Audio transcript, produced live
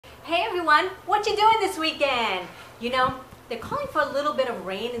Hey everyone, what you doing this weekend? You know, they're calling for a little bit of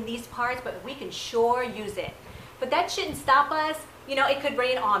rain in these parts, but we can sure use it. But that shouldn't stop us. You know, it could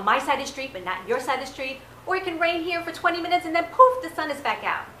rain on my side of the street, but not your side of the street. Or it can rain here for 20 minutes and then poof, the sun is back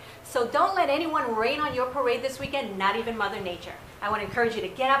out. So don't let anyone rain on your parade this weekend, not even Mother Nature. I want to encourage you to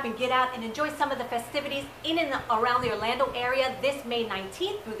get up and get out and enjoy some of the festivities in and around the Orlando area this May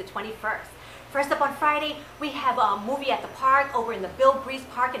 19th through the 21st. First up on Friday, we have a movie at the park over in the Blvd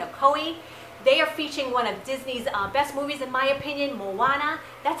Park in Ocoee. They are featuring one of Disney's best movies, in my opinion, Moana.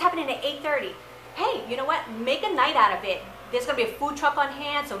 That's happening at 8:30. Hey, you know what? Make a night out of it. There's going to be a food truck on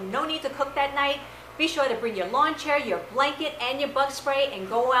hand, so no need to cook that night. Be sure to bring your lawn chair, your blanket, and your bug spray and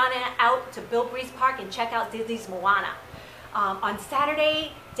go on and out to Blvd Park and check out Disney's Moana. On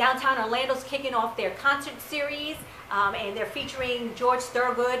Saturday, downtown Orlando's kicking off their concert series, and they're featuring George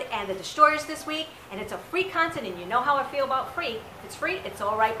Thorogood and the Destroyers this week, and it's a free concert, and you know how I feel about free. If it's free, it's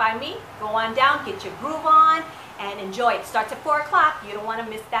all right by me. Go on down, get your groove on, and enjoy. It starts at 4 o'clock. You don't want to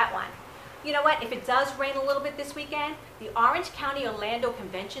miss that one. You know what? If it does rain a little bit this weekend, the Orange County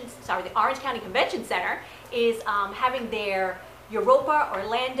Convention Center is having their Europa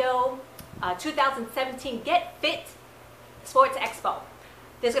Orlando 2017 Get Fit Sports Expo.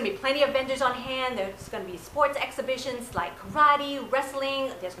 There's going to be plenty of vendors on hand. There's going to be sports exhibitions like karate,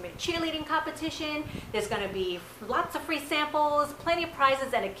 wrestling. There's going to be a cheerleading competition. There's going to be lots of free samples, plenty of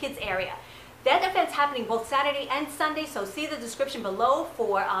prizes, and a kids area. That event's happening both Saturday and Sunday, so see the description below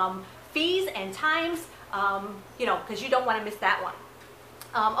for fees and times, you know, because you don't want to miss that one.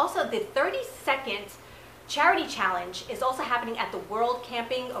 Also, the 30-second charity challenge is also happening at the World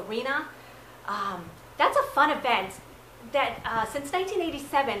Camping Arena. That's a fun event that since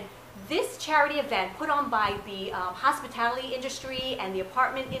 1987, this charity event put on by the hospitality industry and the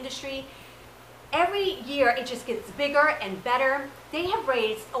apartment industry, every year it just gets bigger and better. They have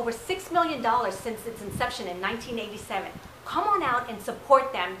raised over $6 million since its inception in 1987. Come on out and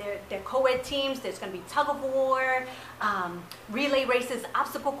support them. They're co-ed teams. There's going to be tug of war, relay races,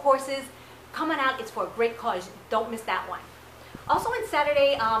 obstacle courses. Come on out. It's for a great cause. Don't miss that one. Also on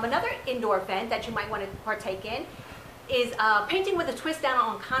Saturday, another indoor event that you might want to partake in is Painting with a Twist down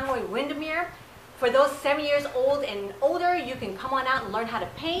on Conroy Windermere. For those 7 years old and older, you can come on out and learn how to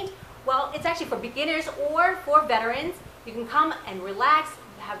paint. Well, it's actually for beginners or for veterans. You can come and relax,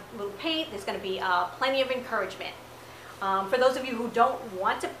 have a little paint. There's going to be plenty of encouragement. For those of you who don't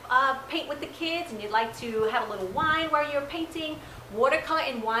want to paint with the kids and you'd like to have a little wine while you're painting, Watercolor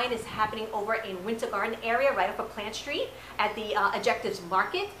and Wine is happening over in Winter Garden area right off of Plant Street at the Adjectives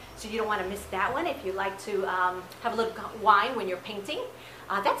Market. So you don't want to miss that one if you like to have a little wine when you're painting.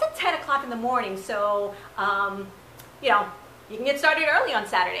 That's at 10 o'clock in the morning, so you know, you can get started early on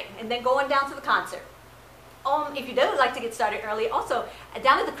Saturday and then go on down to the concert. If you do like to get started early, also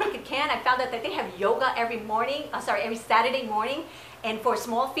down at the Crooked Can, I found out that they have yoga every Saturday morning, and for a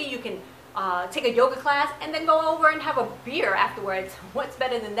small fee you can take a yoga class and then go over and have a beer afterwards. What's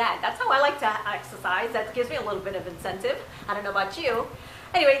better than that? That's how I like to exercise. That gives me a little bit of incentive. I don't know about you.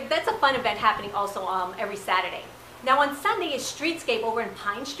 Anyway, that's a fun event happening also every Saturday. Now on Sunday is Streetscape over in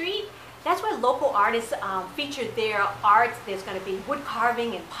Pine Street. That's where local artists feature their art. There's going to be wood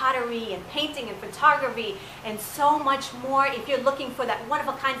carving and pottery and painting and photography and so much more. If you're looking for that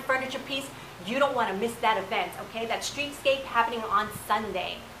one-of-a-kind furniture piece, you don't want to miss that event, okay? That's Streetscape happening on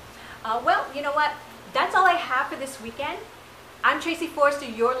Sunday. Well, you know what? That's all I have for this weekend. I'm Tracy Forrester,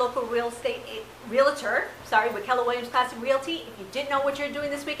 your local realtor, with Keller Williams Classic Realty. If you didn't know what you're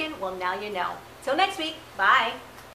doing this weekend, well, now you know. Till next week, bye.